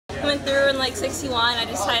coming through in like 61, I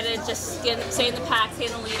decided to just stay in the pack, stay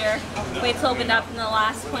in the leader. Weights opened up in the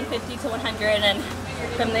last 150 to 100, and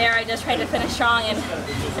from there I just tried to finish strong and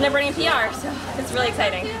end up running a PR, so it's really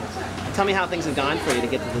exciting. Tell me how things have gone for you to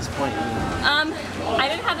get to this point. I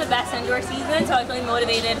didn't have the best indoor season, so I was really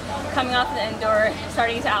motivated coming off the indoor,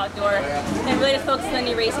 starting to outdoor, and really just focusing on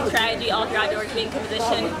the racing strategy all through outdoors, being in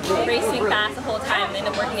position, racing fast the whole time, and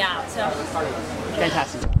ended up working out. So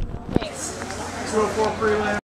fantastic. Thanks. 204 prelim.